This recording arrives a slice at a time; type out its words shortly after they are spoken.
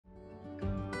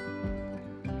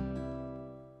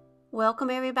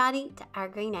Welcome everybody to our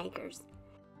Green Acres.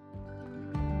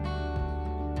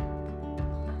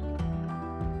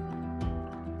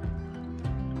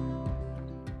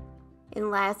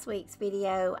 In last week's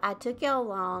video, I took y'all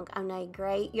along on a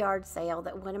great yard sale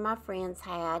that one of my friends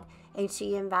had, and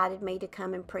she invited me to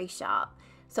come and pre-shop.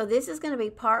 So this is going to be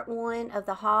part one of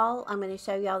the haul. I'm going to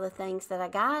show y'all the things that I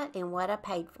got and what I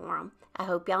paid for them. I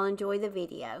hope y'all enjoy the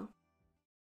video.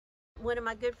 One of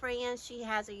my good friends, she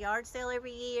has a yard sale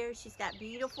every year. She's got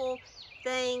beautiful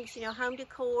things, you know, home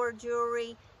decor,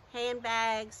 jewelry,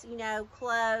 handbags, you know,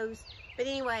 clothes. But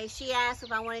anyway, she asked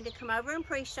if I wanted to come over and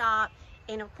pre-shop.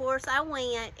 And of course I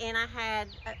went, and I had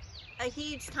a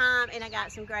huge time, and I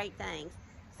got some great things.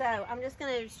 So I'm just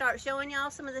going to start showing y'all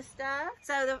some of the stuff.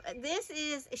 So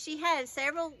she had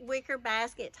several wicker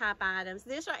basket type items.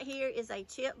 This right here is a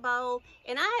chip bowl,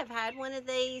 and I have had one of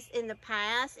these in the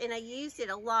past, and I used it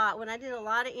a lot when I did a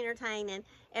lot of entertaining,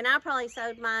 and I probably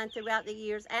sold mine throughout the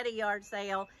years at a yard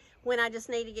sale when I just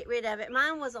need to get rid of it.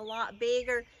 Mine was a lot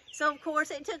bigger, so of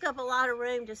course it took up a lot of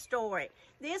room to store it.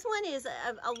 This one is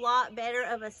a lot better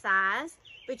of a size,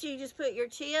 but you just put your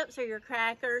chips or your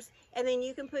crackers, and then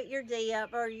you can put your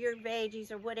dip or your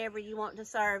veggies or whatever you want to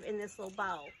serve in this little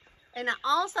bowl. And I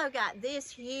also got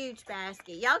this huge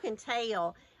basket. Y'all can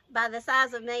tell by the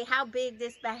size of me how big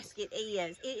this basket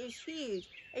is. It is huge.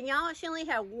 And y'all, she only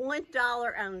had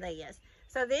 $1 on this.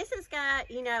 So this has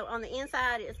got, you know, on the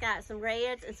inside, it's got some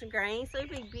reds and some greens. So it'd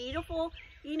be beautiful,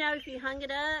 you know, if you hung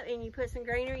it up and you put some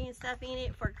greenery and stuff in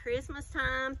it for Christmas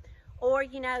time. Or,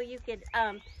 you know, you could,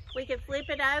 we could flip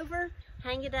it over,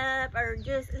 hang it up, or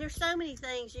just, there's so many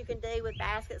things you can do with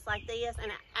baskets like this.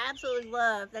 And I absolutely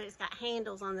love that it's got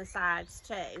handles on the sides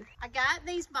too. I got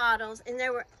these bottles, and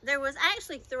there was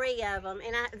actually 3 of them,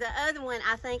 and the other one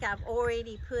I think I've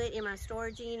already put in my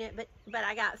storage unit, but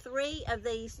I got 3 of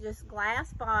these just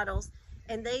glass bottles,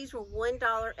 and these were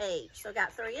 $1 each. So I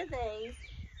got 3 of these.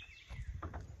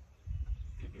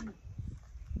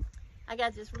 I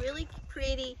got this really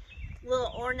pretty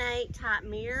little ornate type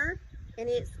mirror, and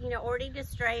it's, you know, already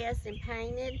distressed and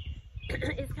painted.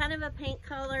 It's kind of a pink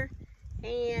color,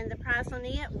 and the price on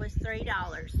it was $3.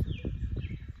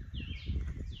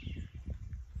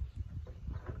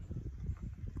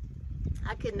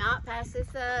 I could not pass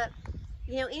this up.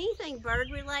 You know, anything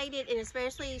bird related, and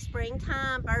especially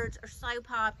springtime, birds are so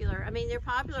popular. I mean, they're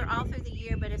popular all through the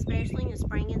year, but especially in the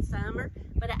spring and summer.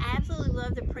 But I absolutely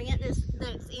love the print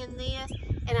that's in this,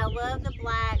 and I love the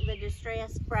black, the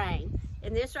distressed frame.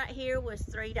 And this right here was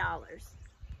 $3.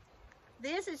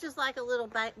 This is just like a little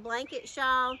blanket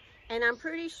shawl, and I'm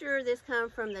pretty sure this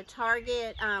comes from the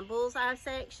Target bullseye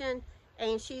section,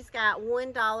 and she's got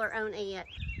 $1 on it.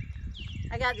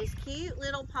 I got this cute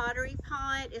little pottery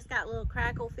pot. It's got a little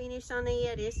crackle finish on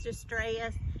it. It's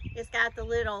distressed. It's got the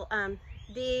little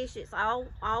dish. It's all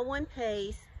one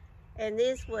piece, and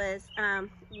this was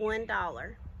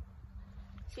 $1.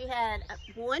 She had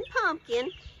 1 pumpkin,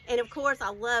 and of course I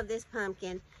love this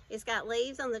pumpkin. It's got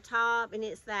leaves on the top, and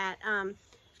it's that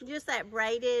just that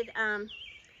braided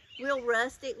real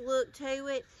rustic look to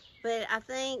it. But I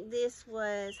think this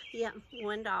was, yeah,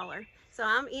 $1. So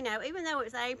I'm, you know, even though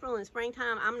it's April and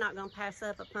springtime, I'm not gonna pass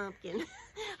up a pumpkin.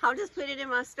 I'll just put it in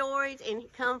my storage, and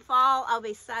come fall, I'll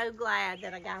be so glad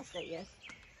that I got this.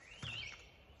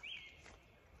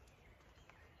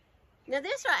 Now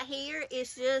this right here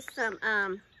is just some,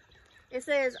 it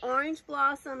says Orange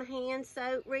Blossom Hand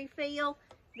Soap Refill.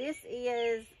 This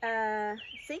is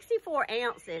 64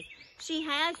 ounces. She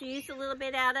has used a little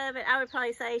bit out of it. I would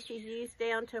probably say she's used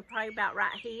down to probably about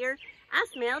right here. I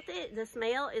smelled it. The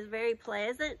smell is very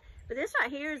pleasant. But this right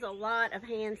here is a lot of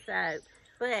hand soap.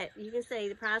 But you can see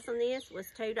the price on this was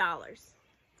 $2.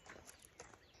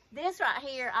 This right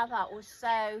here I thought was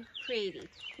so pretty.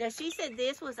 Now she said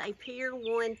this was a Pier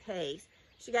 1 piece.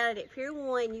 She got it at Pier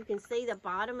 1. You can see the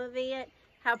bottom of it,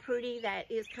 how pretty that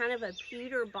is, kind of a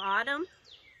pewter bottom.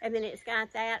 And then it's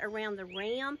got that around the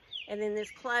rim. And then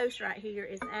this close right here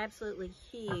is absolutely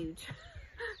huge.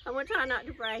 I'm gonna try not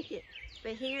to break it,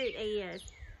 but here it is.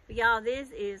 But y'all, this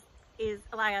is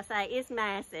like I say, it's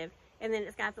massive. And then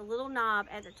it's got the little knob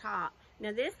at the top.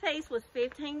 Now this piece was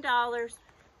 $15.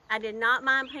 I did not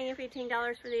mind paying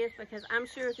 $15 for this, because I'm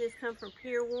sure this comes from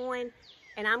Pier 1,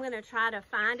 and I'm gonna try to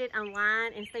find it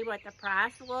online and see what the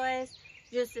price was,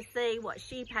 just to see what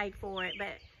she paid for it.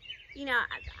 But you know,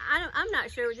 I'm not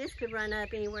sure. This could run up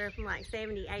anywhere from like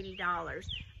 $70, $80.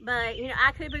 But, you know,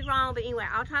 I could be wrong. But anyway,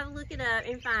 I'll try to look it up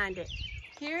and find it.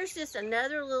 Here's just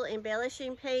another little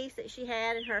embellishing piece that she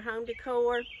had in her home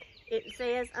decor. It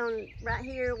says on right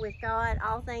here, with God,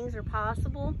 all things are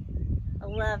possible. I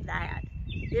love that.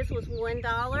 This was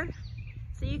 $1.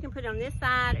 So you can put it on this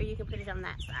side or you can put it on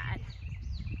that side.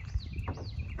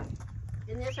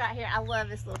 And this right here, I love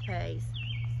this little piece.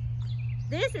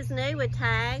 This is new with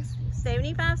tags,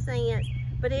 75 cents,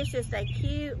 but it's just a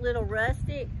cute little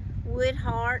rustic wood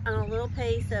heart on a little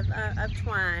piece of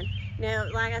twine. Now,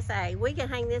 like I say, we can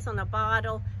hang this on a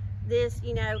bottle. This,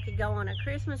 you know, could go on a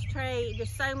Christmas tree.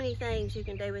 Just so many things you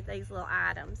can do with these little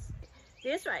items.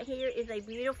 This right here is a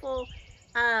beautiful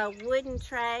wooden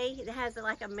tray. It has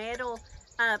like a metal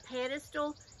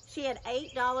pedestal. She had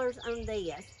 $8 on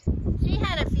this. She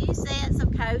had a few sets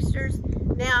of coasters.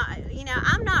 Now, you know,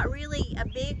 I'm not really a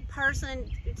big person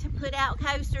to put out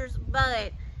coasters,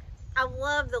 but I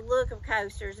love the look of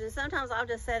coasters, and sometimes I'll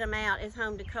just set them out as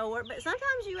home decor, but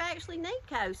sometimes you actually need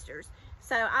coasters.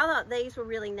 So I thought these were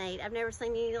really neat. I've never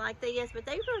seen any like this, but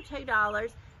these were $2.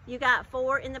 You got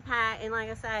 4 in the pack, and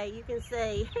like I say, you can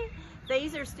see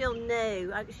these are still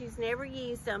new. She's never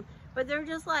used them, but they're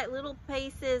just like little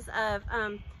pieces of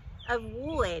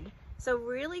wood. So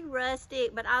really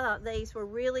rustic, but I thought these were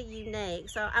really unique.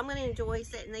 So I'm going to enjoy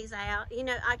setting these out. You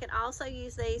know, I could also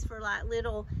use these for like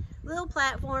little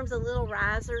platforms and little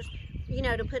risers, you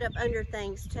know, to put up under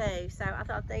things too. So I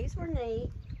thought these were neat.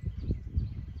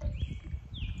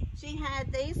 She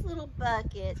had these little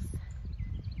buckets.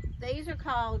 These are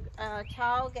called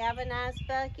tall galvanized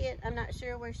bucket. I'm not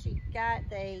sure where she got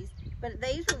these, but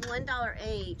these were $1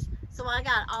 each. So I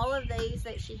got all of these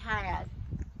that she had.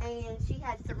 And she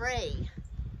had 3.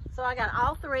 So I got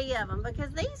all 3 of them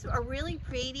because these are really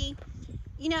pretty.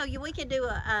 You know, we could do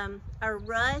a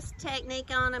rust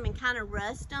technique on them and kind of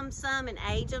rust them some and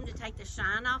age them to take the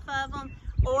shine off of them.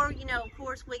 Or, you know, of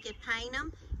course, we could paint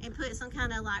them and put some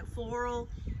kind of like floral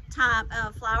type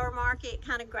flower market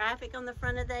kind of graphic on the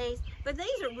front of these. But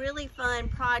these are really fun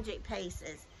project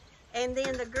pieces. And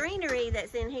then the greenery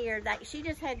that's in here, she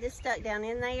just had this stuck down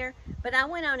in there. But I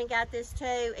went on and got this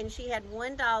too, and she had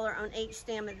 $1 on each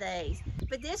stem of these.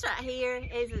 But this right here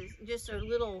is just a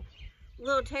little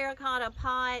terracotta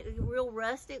pot, real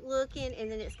rustic looking,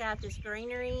 and then it's got this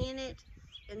greenery in it.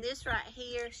 And this right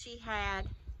here, she had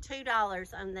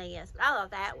 $2 on this. But I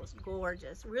thought that was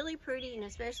gorgeous. Really pretty, and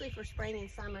especially for spring and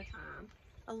summertime.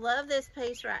 I love this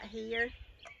piece right here.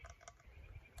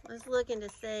 I was looking to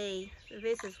see if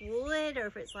this is wood or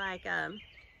if it's like, I'm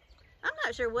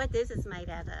not sure what this is made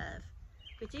out of.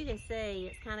 But you can see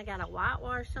it's kind of got a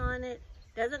whitewash on it.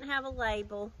 Doesn't have a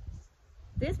label.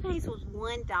 This piece was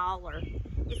 $1.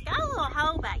 It's got a little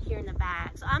hole back here in the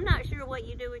back. So I'm not sure what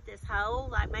you do with this hole.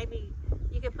 Like maybe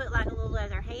you could put like a little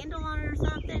leather handle on it or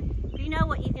something. If you know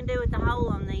what you can do with the hole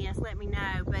on this, let me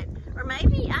know. But, or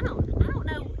maybe, I don't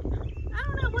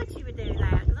know what you would do with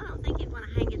that, because I don't think you'd want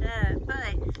to hang it up.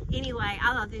 But anyway,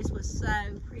 I thought this was so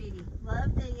pretty.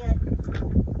 Loved it.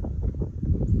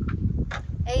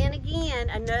 And again,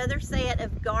 another set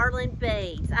of garland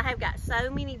beads. I have got so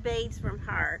many beads from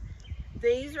her.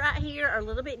 These right here are a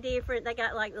little bit different. They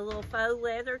got like the little faux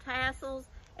leather tassels,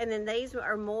 and then these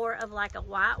are more of like a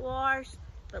whitewash.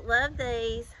 But love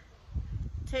these.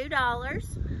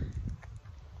 $2.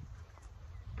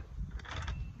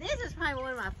 This is probably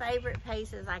one of my favorite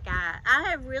pieces I got. I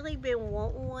have really been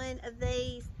wanting one of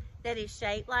these that is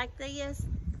shaped like this.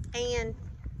 And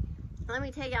let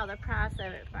me tell y'all the price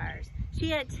of it first.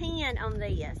 She had 10 on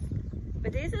this.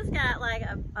 But this has got like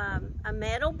a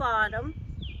metal bottom.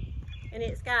 And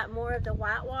it's got more of the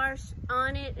whitewash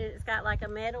on it. And it's got like a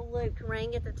metal looped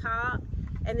ring at the top.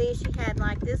 And then she had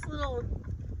like this little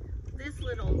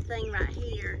thing right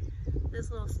here.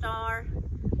 This little star.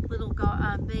 Little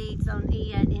beads on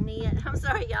it and it. I'm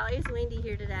sorry y'all, it's windy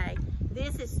here today.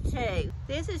 This is 2.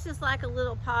 This is just like a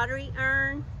little pottery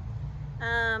urn.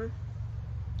 $1.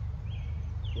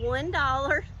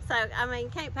 So I mean,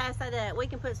 can't pass that up. We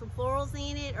can put some florals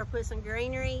in it or put some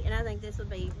greenery, and I think this would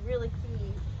be really cute.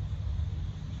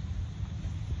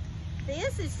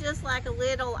 This is just like a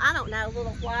little, I don't know,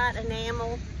 little white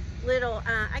enamel, little,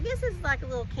 I guess it's like a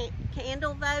little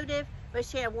candle votive, but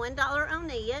she had $1 on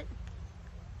it.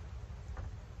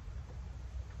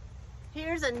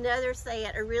 Here's another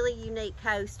set of really unique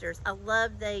coasters. I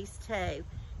love these too.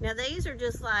 Now these are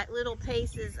just like little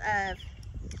pieces of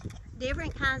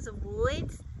different kinds of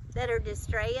woods that are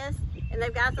distressed, and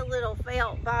they've got the little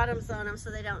felt bottoms on them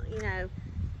so they don't, you know,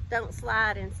 don't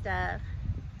slide and stuff.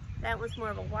 That one's more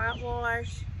of a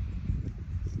whitewash.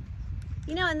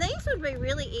 You know, and these would be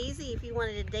really easy if you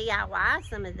wanted to DIY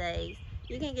some of these.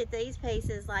 You can get these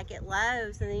pieces like at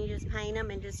Lowe's, and then you just paint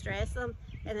them and distress them.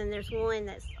 And then there's one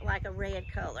that's like a red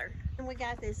color. And we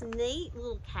got this neat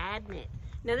little cabinet.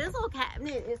 Now this little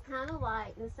cabinet is kind of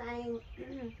like the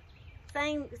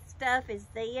same stuff as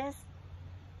this.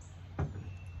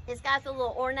 It's got the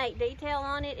little ornate detail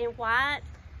on it in white.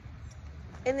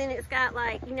 And then it's got,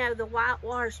 like, you know, the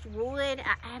whitewashed wood.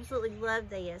 I absolutely love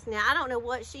this. Now, I don't know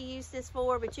what she used this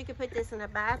for, but you could put this in a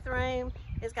bathroom.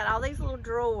 It's got all these little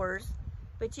drawers,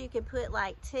 but you could put,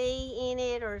 like, tea in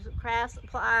it or craft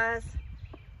supplies.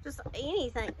 Just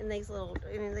anything in these little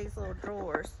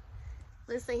drawers.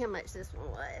 Let's see how much this one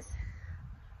was.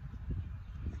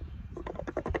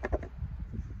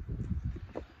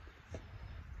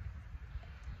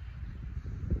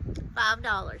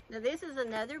 $5. Now this is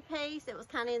another piece that was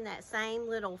kind of in that same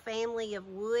little family of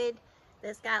wood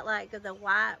that's got like the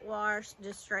whitewash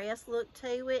distress look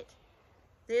to it.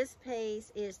 This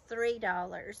piece is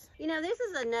 $3. You know, this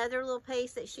is another little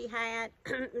piece that she had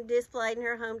displayed in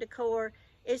her home decor.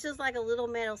 It's just like a little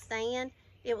metal stand.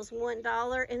 It was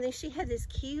 $1, and then she had this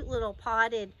cute little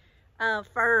potted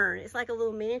fern. It's like a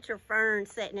little miniature fern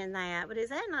sitting in that. But is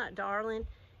that not darling?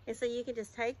 And so you can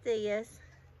just take this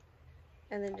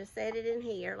and then just set it in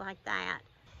here like that.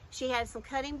 She had some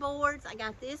cutting boards. I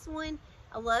got this one.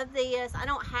 I love this. I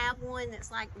don't have one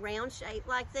that's like round shaped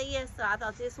like this, so I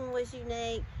thought this one was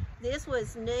unique. This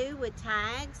was new with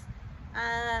tags.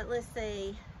 Let's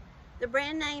see. The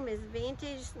brand name is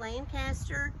Vintage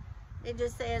Lancaster. It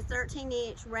just says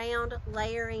 13-inch round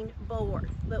layering board,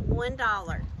 but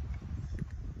 $1.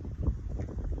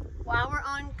 While we're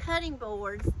on cutting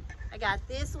boards, I got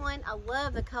this one. I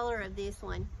love the color of this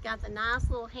one. Got the nice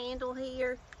little handle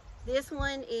here. This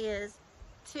one is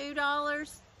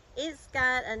 $2. It's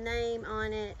got a name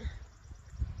on it.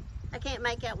 I can't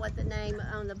make out what the name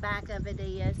on the back of it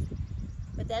is,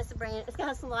 but that's the brand. It's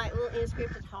got some like little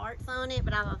inscripted hearts on it,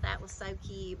 but I thought that was so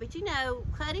cute. But you know,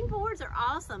 cutting boards are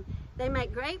awesome. They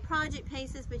make great project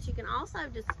pieces, but you can also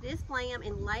just display them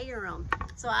and layer them.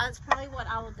 So that's probably what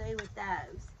I will do with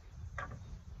those.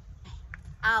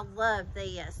 I love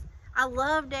this. I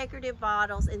love decorative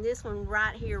bottles, and this one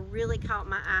right here really caught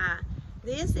my eye.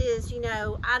 This is, you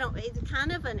know, it's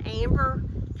kind of an amber,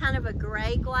 kind of a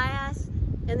gray glass,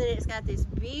 and then it's got this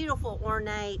beautiful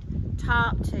ornate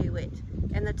top to it.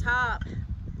 And the top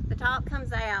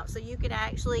comes out, so you could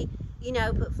actually, you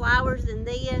know, put flowers in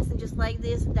this and just lay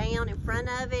this down in front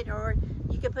of it, or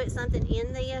you could put something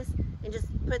in this and just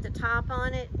put the top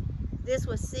on it. This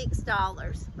was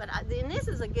 $6, and this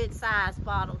is a good size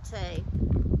bottle too.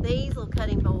 These little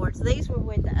cutting boards, these were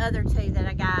with the other two that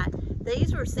I got.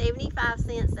 These were 75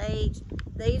 cents each.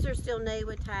 These are still new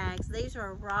with tags. These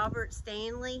are a Robert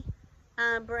Stanley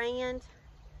brand.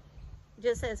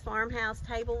 Just says farmhouse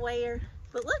tableware.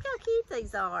 But look how cute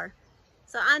these are.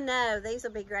 So I know these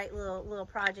will be great little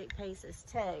project pieces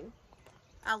too.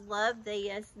 I love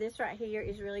this. This right here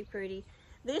is really pretty.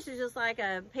 This is just like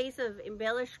a piece of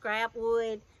embellished scrap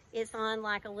wood. It's on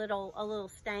like a little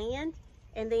stand,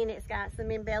 and then it's got some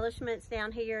embellishments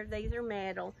down here. These are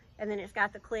metal, and then it's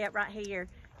got the clip right here.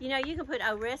 You know, you can put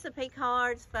recipe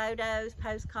cards, photos,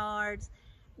 postcards.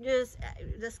 Just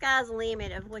the sky's the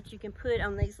limit of what you can put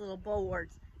on these little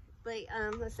boards. But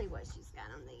let's see what she's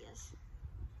got on this.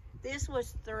 This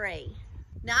was $3.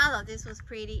 Now I thought this was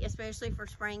pretty, especially for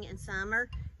spring and summer.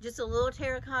 Just a little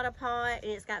terracotta pot,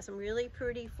 and it's got some really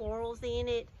pretty florals in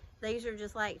it. These are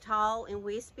just like tall and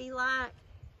wispy like,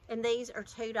 and these are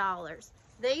 $2.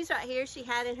 These right here she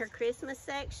had in her Christmas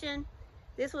section.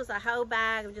 This was a whole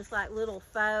bag of just like little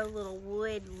faux little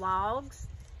wood logs.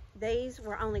 These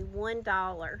were only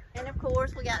 $1. And of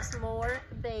course we got some more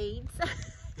beads.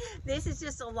 This is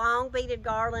just a long beaded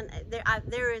garland.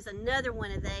 There is another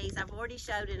one of these. I've already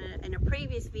showed it in a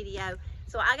previous video.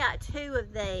 So I got 2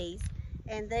 of these.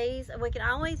 And these, we can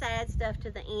always add stuff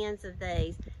to the ends of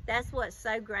these. That's what's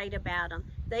so great about them.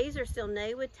 These are still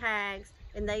new with tags,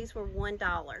 and these were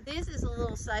 $1. This is a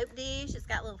little soap dish. It's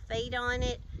got little feet on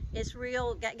it. It's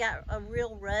got a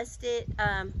real rusted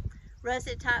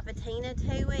type patina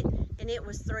to it, and it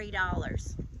was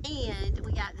 $3. And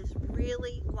we got this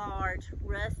really large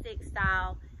rustic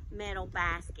style metal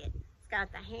basket. It's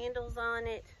got the handles on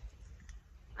it.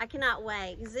 I cannot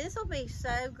wait, because this will be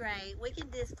so great. We can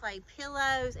display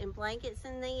pillows and blankets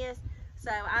in this, so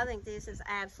I think this is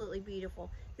absolutely beautiful.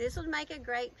 This would make a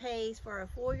great piece for a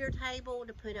foyer table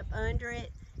to put up under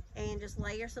it and just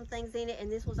layer some things in it, and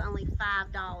this was only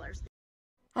 $5.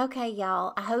 Okay,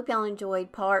 y'all, I hope y'all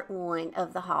enjoyed part 1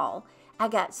 of the haul. I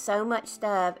got so much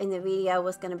stuff, and the video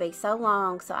was going to be so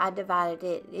long, so I divided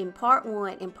it in part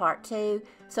 1 and part 2.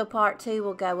 So part 2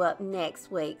 will go up next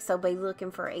week, so be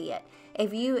looking for it.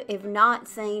 If you have not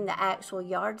seen the actual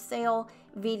yard sale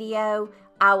video,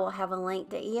 I will have a link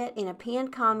to it in a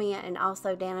pinned comment and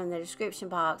also down in the description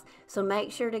box. So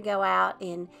make sure to go out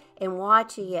and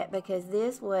watch it, because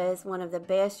this was one of the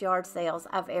best yard sales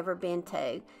I've ever been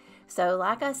to. So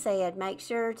like I said, make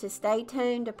sure to stay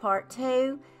tuned to part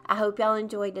 2. I hope y'all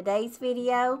enjoyed today's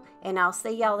video, and I'll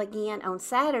see y'all again on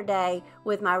Saturday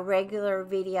with my regular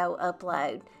video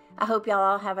upload. I hope y'all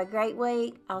all have a great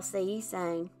week. I'll see you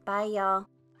soon. Bye, y'all.